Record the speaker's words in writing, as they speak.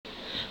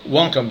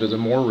Welcome to the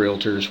Moore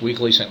Realtors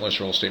Weekly St. Louis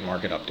Real Estate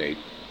Market Update.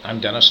 I'm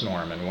Dennis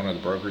Norman, one of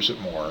the brokers at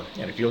Moore,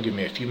 and if you'll give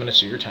me a few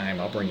minutes of your time,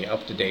 I'll bring you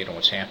up to date on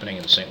what's happening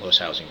in the St. Louis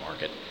housing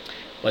market.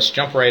 Let's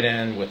jump right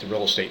in with the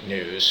real estate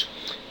news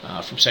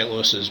from St.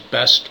 Louis's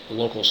best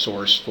local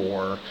source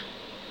for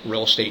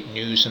real estate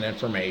news and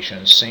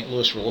information,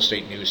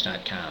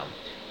 stlouisrealestatenews.com.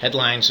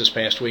 Headlines this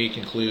past week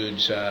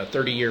includes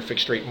 30-year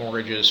fixed-rate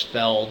mortgages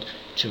fell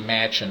to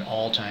match an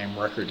all-time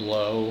record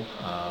low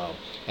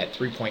at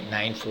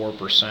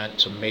 3.94%.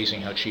 It's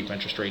amazing how cheap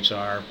interest rates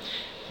are.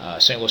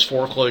 St. Louis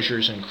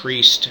foreclosures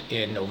increased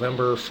in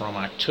November from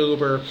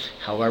October.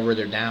 However,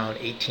 they're down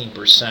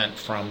 18%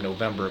 from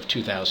November of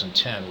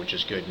 2010, which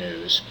is good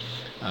news.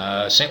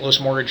 St. Louis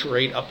mortgage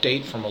rate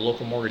update from a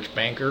local mortgage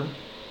banker,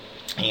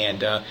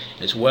 and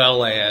as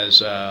well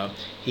as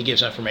he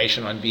gives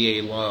information on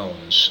VA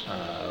loans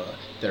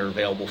that are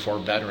available for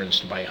veterans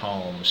to buy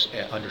homes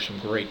under some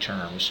great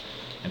terms.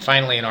 And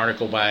finally, an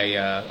article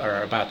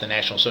about the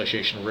National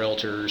Association of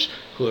Realtors,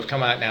 who have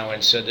come out now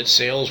and said that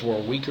sales were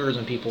weaker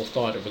than people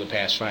thought over the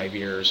past 5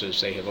 years,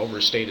 as they have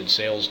overstated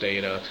sales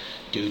data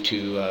due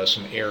to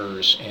some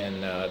errors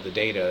in the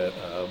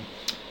data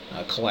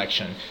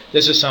collection.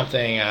 This is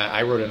something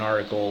I wrote an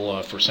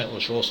article for St.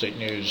 Louis Real Estate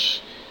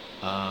News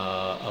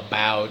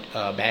about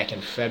back in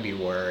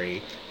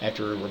February,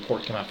 after a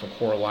report came out from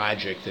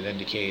CoreLogic that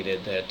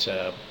indicated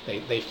that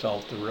they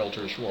felt the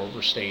realtors were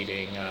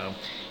overstating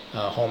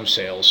home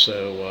sales.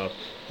 So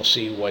we'll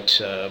see what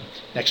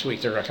next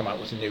week they're going to come out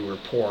with a new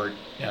report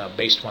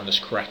based upon this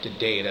corrected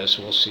data.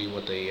 So we'll see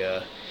what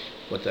the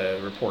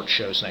report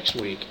shows next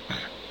week.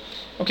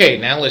 Okay,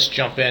 now let's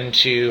jump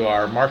into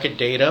our market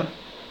data.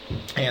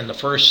 And the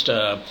first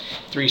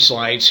three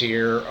slides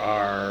here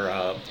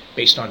are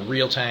based on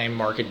real-time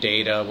market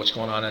data, what's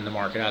going on in the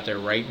market out there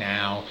right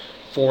now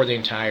for the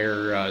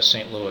entire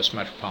St. Louis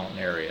metropolitan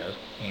area.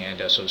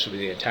 And so this will be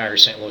the entire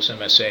St. Louis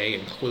MSA,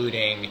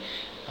 including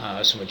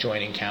some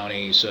adjoining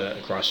counties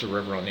across the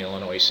river on the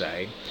Illinois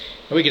side.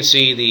 And we can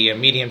see the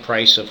median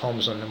price of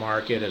homes on the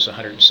market is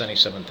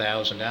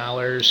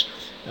 $177,000.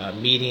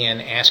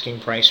 Median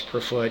asking price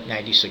per foot,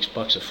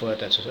 $96 a foot.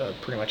 That's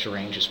pretty much a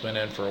range it's been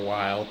in for a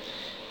while.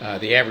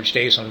 The average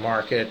days on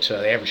market,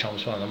 the average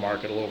homes been on the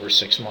market a little over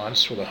 6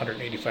 months with a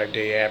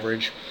 185-day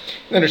average.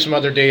 And then there's some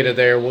other data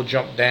there. We'll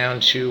jump down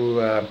to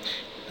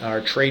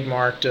our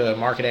trademarked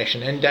market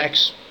action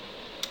index.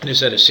 It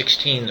is at a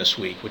 16 this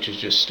week, which is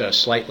just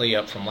slightly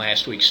up from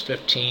last week's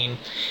 15.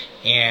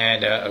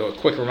 And a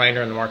quick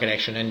reminder on the market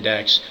action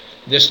index,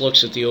 this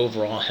looks at the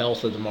overall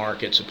health of the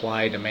market,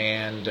 supply,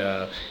 demand,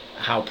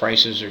 how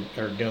prices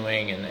are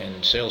doing,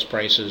 and sales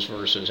prices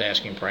versus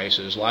asking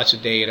prices. Lots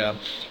of data,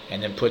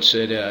 and then puts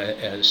it,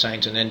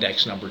 assigns an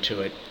index number to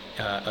it.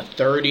 A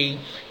 30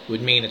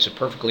 would mean it's a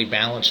perfectly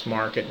balanced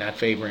market, not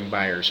favoring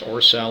buyers or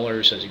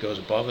sellers. As it goes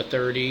above a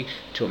 30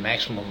 to a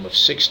maximum of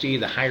 60,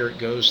 the higher it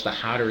goes, the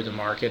hotter the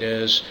market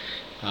is.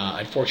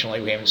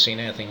 Unfortunately, we haven't seen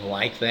anything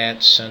like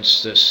that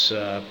since this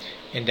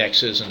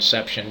index's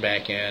inception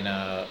back in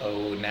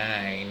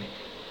 2009.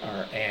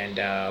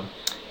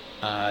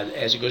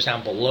 As it goes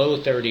down below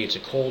 30, it's a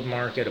cold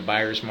market, a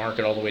buyer's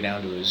market, all the way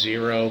down to a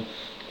 0.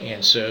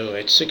 And so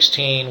at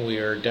 16, we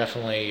are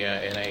definitely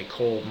in a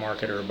cold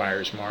market or a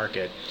buyer's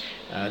market.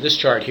 This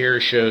chart here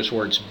shows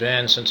where it's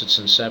been since its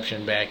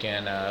inception back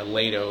in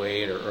late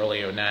 08 or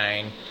early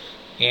 09.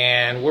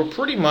 And we're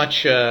pretty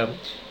much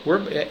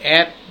we're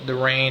at the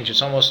range.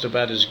 It's almost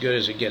about as good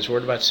as it gets. We're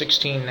at about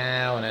 16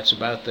 now, and that's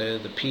about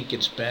the peak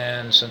it's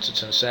been since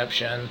its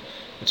inception.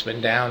 It's been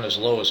down as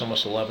low as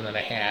almost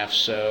 11.5.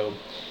 So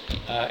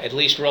at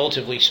least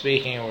relatively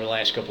speaking, over the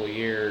last couple of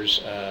years,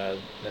 the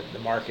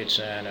market's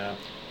in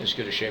as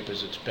good a shape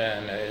as it's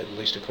been, at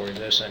least according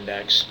to this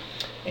index.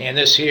 And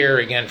this here,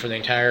 again, for the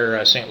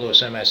entire St.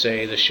 Louis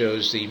MSA, this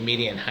shows the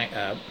median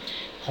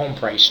home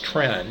price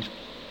trend.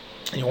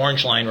 The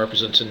orange line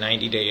represents a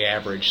 90-day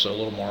average, so a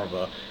little more of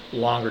a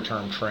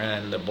longer-term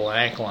trend. The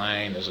black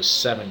line is a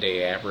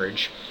 7-day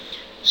average.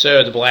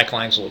 So the black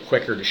line's a little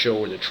quicker to show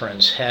where the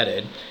trend's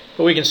headed.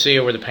 But we can see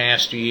over the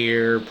past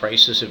year,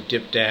 prices have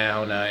dipped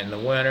down in the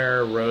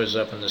winter, rose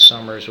up in the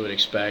summer as we would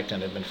expect,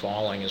 and have been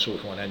falling as we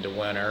went into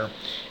winter.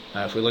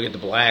 If we look at the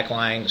black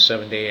line, the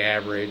 7-day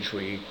average,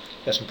 we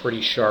got some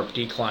pretty sharp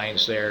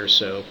declines there.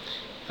 So,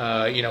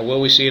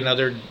 will we see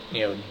another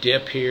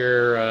dip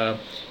here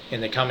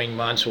in the coming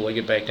months? Will we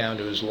get back down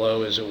to as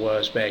low as it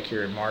was back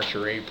here in March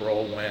or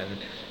April when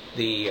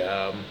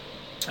the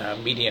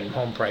median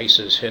home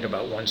prices hit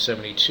about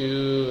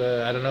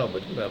 172? I don't know,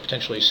 but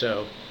potentially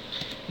so.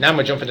 Now I'm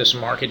going to jump into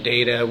some market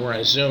data. We're going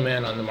to zoom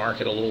in on the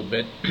market a little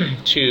bit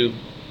to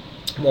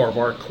more of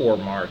our core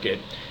market,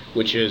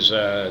 which is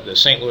the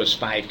St. Louis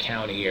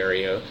 5-county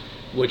area,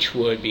 which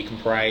would be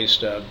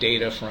comprised of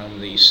data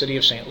from the city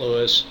of St.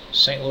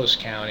 Louis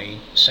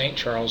County, St.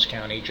 Charles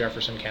County,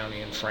 Jefferson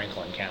County, and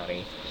Franklin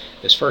County.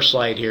 This first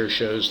slide here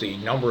shows the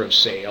number of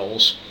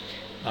sales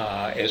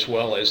as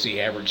well as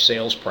the average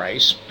sales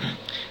price.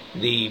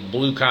 The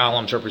blue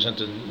columns represent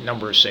the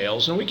number of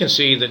sales, and we can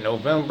see that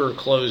November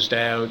closed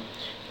out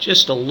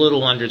just a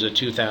little under the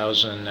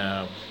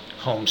 2,000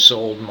 homes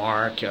sold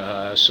mark,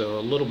 so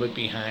a little bit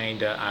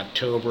behind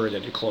October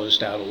that it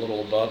closed out a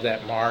little above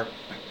that mark.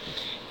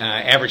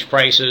 Average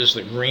prices,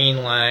 the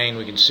green line,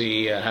 we can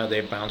see how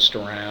they've bounced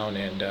around,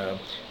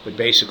 but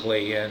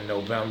basically in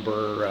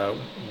November,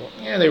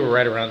 they were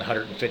right around the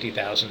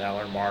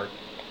 $150,000 mark,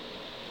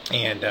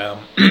 and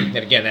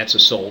again, that's a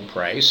sold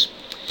price.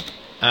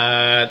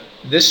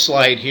 This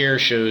slide here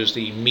shows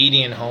the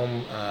median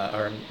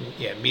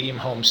medium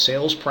home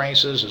sales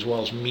prices as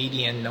well as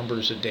median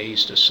numbers of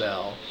days to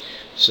sell.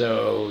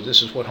 So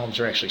this is what homes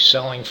are actually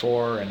selling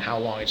for and how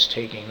long it's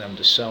taking them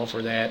to sell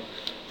for that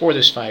for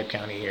this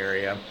 5-county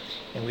area.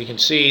 And we can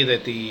see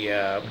that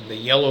the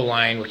yellow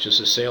line, which is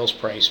the sales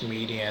price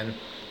median,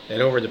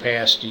 that over the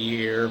past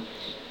year,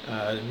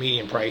 the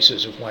median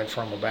prices have went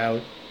from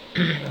about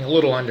a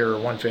little under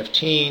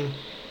 115.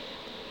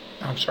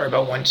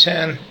 About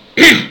 110,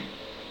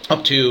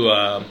 up to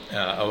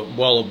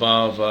well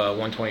above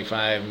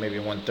 125, maybe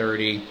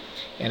 130,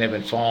 and have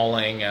been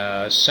falling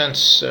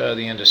since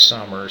the end of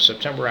summer.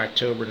 September,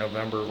 October,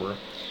 November were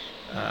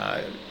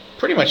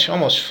pretty much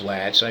almost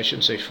flat, so I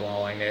shouldn't say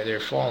falling. They're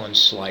falling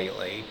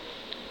slightly.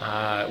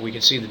 We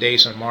can see the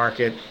days on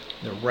market,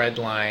 the red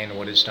line,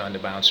 what it's done to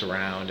bounce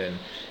around, and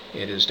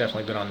it has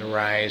definitely been on the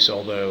rise,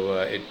 although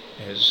it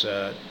is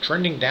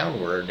trending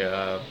downward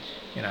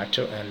in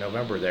October and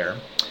November there.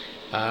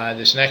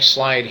 This next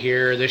slide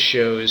here, this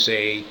shows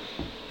the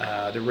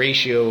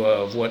ratio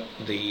of what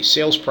the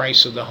sales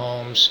price of the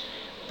homes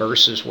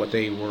versus what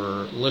they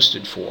were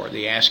listed for,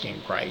 the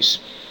asking price.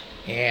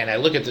 And I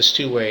look at this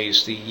two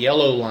ways. The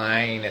yellow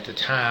line at the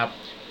top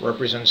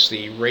represents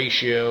the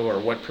ratio or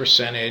what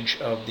percentage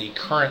of the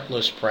current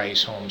list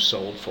price homes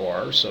sold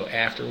for, so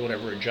after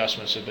whatever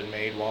adjustments have been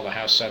made while the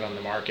house sat on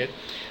the market.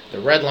 The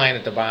red line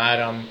at the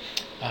bottom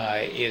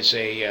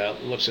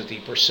looks at the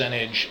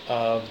percentage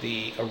of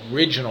the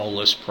original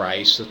list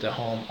price that the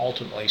home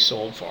ultimately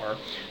sold for,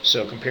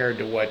 so compared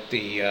to what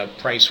the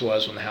price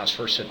was when the house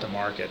first hit the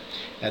market.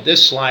 Now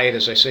this slide,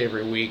 as I say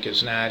every week,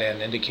 is not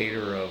an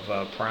indicator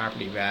of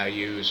property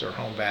values or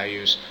home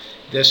values.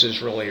 This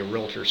is really a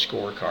realtor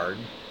scorecard.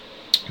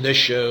 This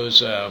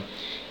shows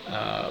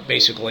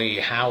basically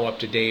how up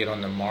to date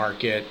on the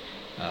market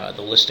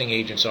the listing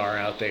agents are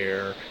out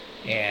there,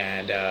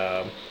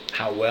 and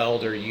how well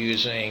they're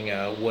using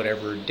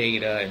whatever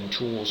data and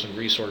tools and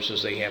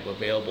resources they have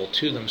available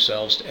to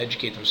themselves to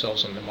educate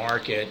themselves on the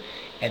market,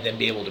 and then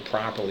be able to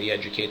properly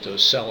educate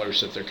those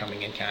sellers that they're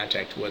coming in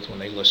contact with when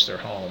they list their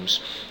homes.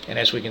 And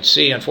as we can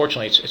see,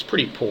 unfortunately, it's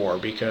pretty poor,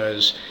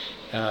 because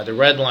the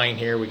red line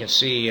here, we can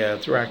see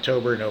through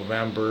October,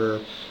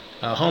 November,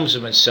 homes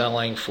have been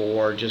selling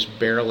for just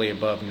barely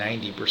above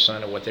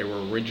 90% of what they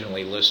were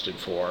originally listed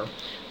for.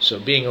 So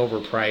being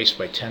overpriced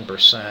by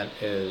 10%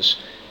 is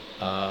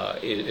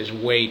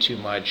way too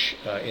much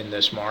in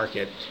this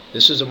market.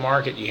 This is a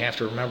market, you have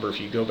to remember, if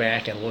you go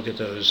back and look at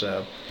those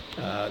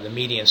the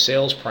median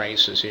sales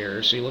prices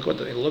here, see, look what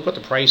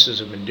the prices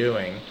have been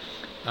doing.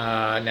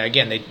 Now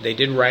again, they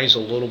did rise a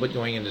little bit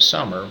going into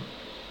summer,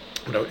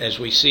 but as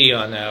we see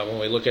on when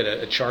we look at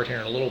a chart here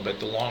in a little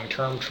bit, the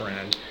long-term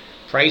trend,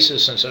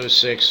 prices since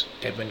 06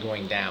 have been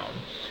going down.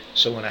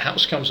 So when a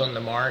house comes on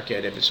the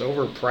market, if it's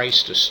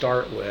overpriced to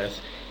start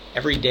with,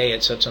 every day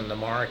it sits on the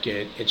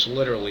market, it's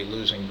literally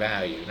losing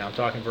value. Now I'm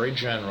talking very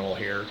general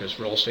here, because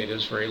real estate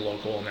is very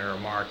local, and there are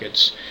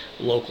markets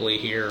locally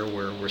here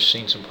where we're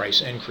seeing some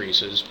price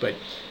increases, but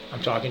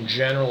I'm talking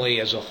generally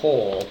as a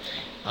whole.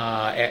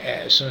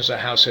 As soon as the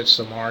house hits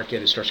the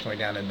market, it starts going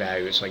down in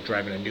value. It's like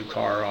driving a new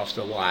car off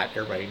the lot.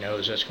 Everybody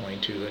knows that's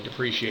going to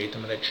depreciate the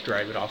minute you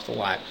drive it off the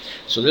lot.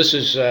 So this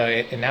is,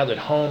 and now that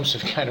homes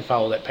have kind of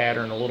followed that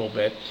pattern a little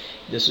bit,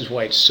 this is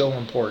why it's so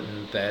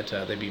important that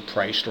they be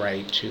priced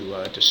right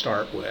to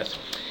start with.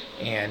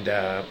 And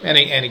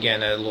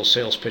again, a little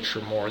sales pitch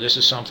for more. This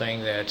is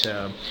something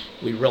that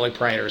we really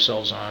pride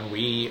ourselves on.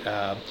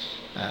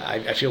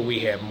 I feel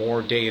we have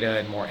more data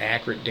and more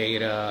accurate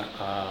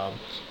data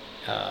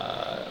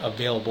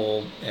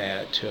available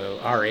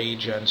to our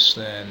agents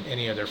than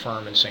any other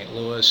firm in St.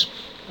 Louis.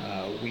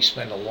 We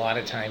spend a lot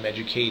of time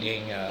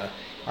educating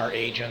our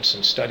agents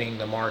and studying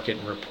the market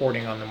and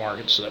reporting on the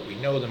market so that we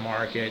know the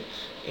market,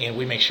 and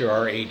we make sure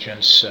our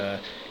agents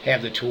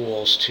have the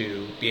tools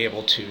to be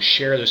able to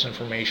share this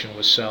information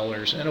with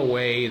sellers in a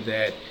way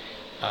that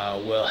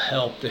will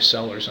help the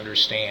sellers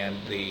understand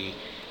the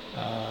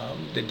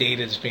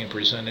data that's being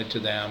presented to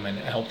them, and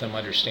help them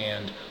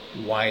understand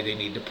why they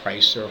need to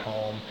price their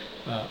home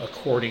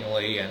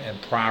accordingly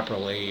and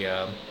properly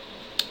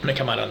when they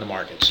come out on the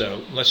market.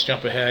 So let's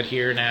jump ahead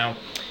here now.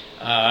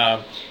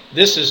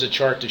 This is a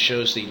chart that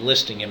shows the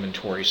listing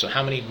inventory. So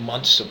how many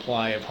months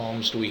supply of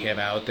homes do we have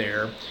out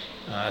there?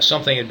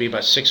 Something that would be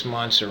about 6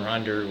 months or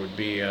under would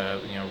be a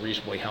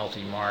reasonably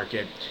healthy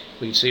market.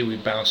 We can see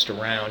we've bounced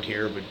around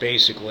here, but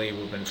basically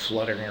we've been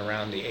fluttering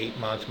around the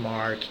 8-month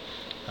mark.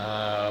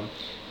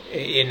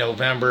 In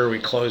November, we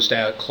closed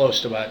out close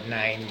to about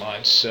 9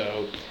 months.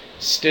 So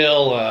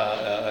still,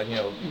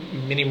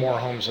 many more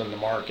homes on the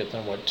market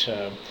than what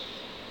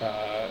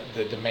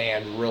the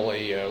demand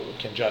really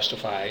can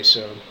justify.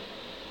 So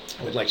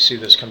We'd like to see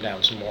this come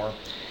down some more.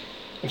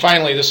 And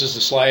finally, this is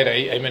the slide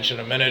I mentioned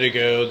a minute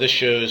ago. This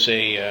shows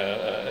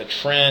a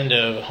trend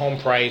of home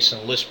price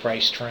and list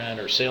price trend,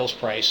 or sales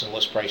price and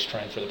list price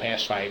trend for the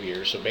past 5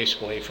 years. So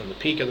basically from the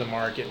peak of the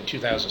market in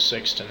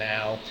 2006 to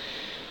now.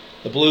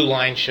 The blue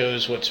line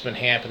shows what's been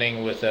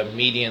happening with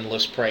median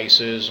list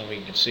prices, and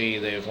we can see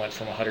they've went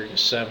from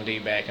 170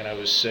 back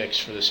in 06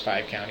 for this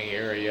 5-county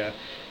area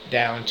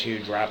down to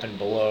dropping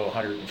below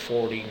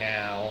 140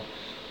 now.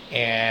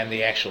 And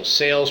the actual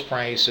sales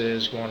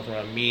prices going from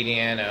a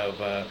median of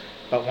about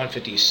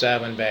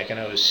 157 back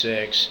in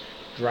 06,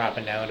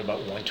 dropping down to about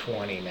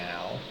 120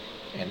 now.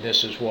 And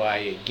this is why,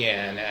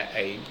 again,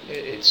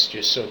 it's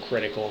just so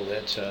critical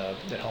that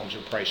homes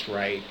are priced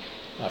right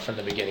from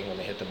the beginning when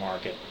they hit the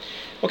market.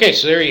 Okay,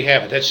 so there you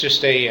have it. That's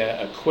just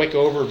a quick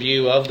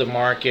overview of the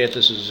market.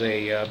 This is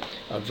a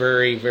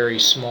very, very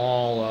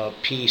small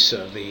piece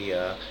of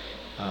the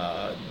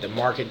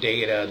market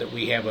data that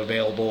we have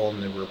available,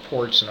 and the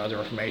reports and other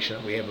information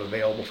that we have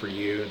available for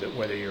you, that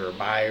whether you're a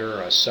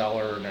buyer, a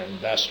seller, an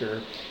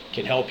investor,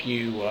 can help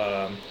you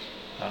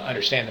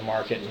understand the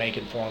market and make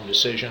informed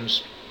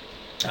decisions.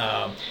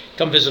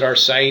 Come visit our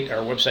site,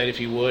 our website,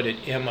 if you would,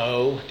 at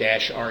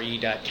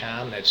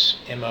mo-re.com. That's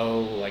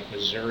mo like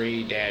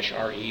Missouri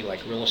 -re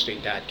like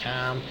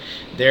realestate.com.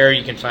 There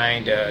you can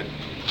find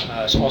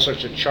all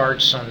sorts of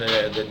charts on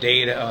the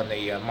data on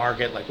the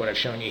market, like what I've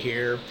shown you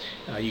here.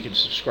 You can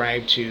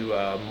subscribe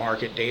to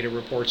market data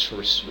reports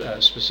for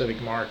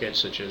specific markets,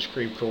 such as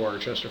Creve Coeur,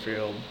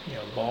 Chesterfield,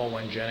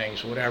 Baldwin,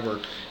 Jennings, whatever.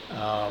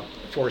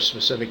 For a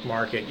specific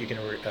market, you can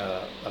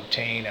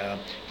obtain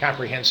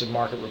comprehensive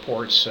market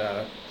reports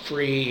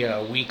free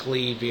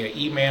weekly via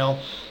email.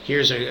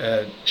 Here's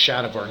a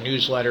shot of our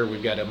newsletter.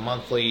 We've got a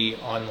monthly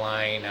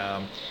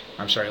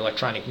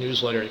electronic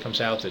newsletter that comes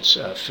out that's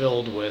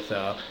filled with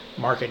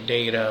market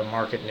data,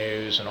 market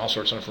news, and all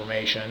sorts of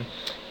information.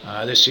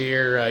 This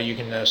year, you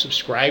can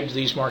subscribe to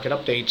these market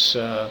updates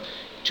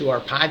to our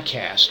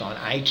podcast on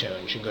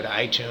iTunes. You can go to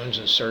iTunes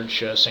and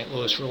search St.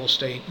 Louis Real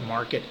Estate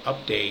Market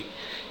Update.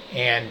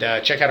 And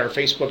check out our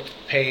Facebook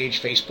page,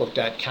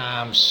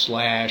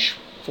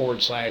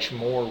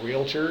 facebook.com//more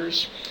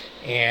realtors.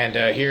 And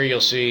here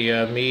you'll see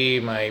me,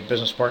 my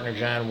business partner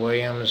John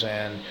Williams,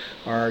 and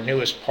our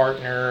newest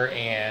partner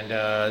and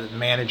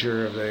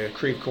manager of the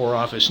Creve Coeur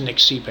office, Nick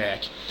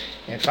Sepak.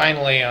 And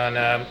finally, on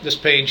this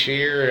page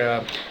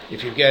here,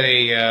 if you've got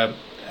a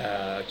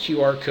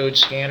QR code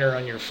scanner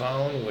on your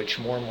phone, which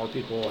more and more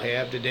people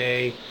have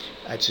today,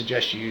 I'd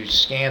suggest you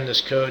scan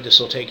this code. This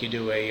will take you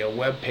to a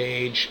web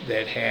page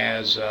that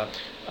has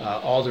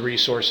all the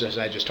resources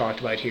I just talked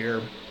about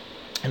here,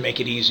 and make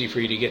it easy for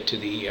you to get to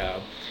the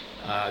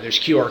there's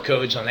QR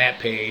codes on that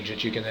page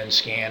that you can then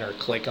scan or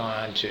click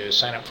on to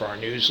sign up for our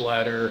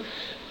newsletter,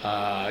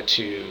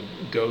 to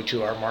go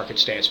to our market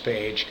stats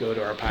page, go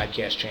to our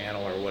podcast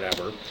channel, or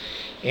whatever.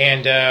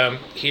 And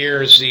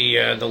here's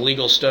the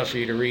legal stuff for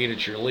you to read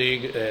at your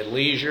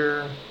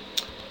leisure.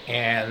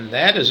 And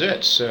that is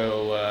it.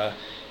 So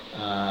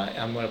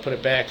I'm going to put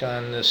it back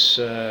on this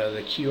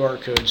the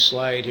QR code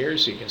slide here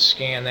so you can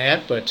scan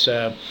that. But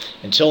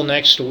until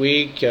next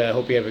week, I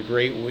hope you have a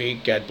great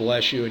week. God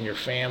bless you and your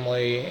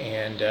family,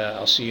 and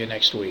I'll see you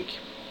next week.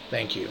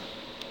 Thank you.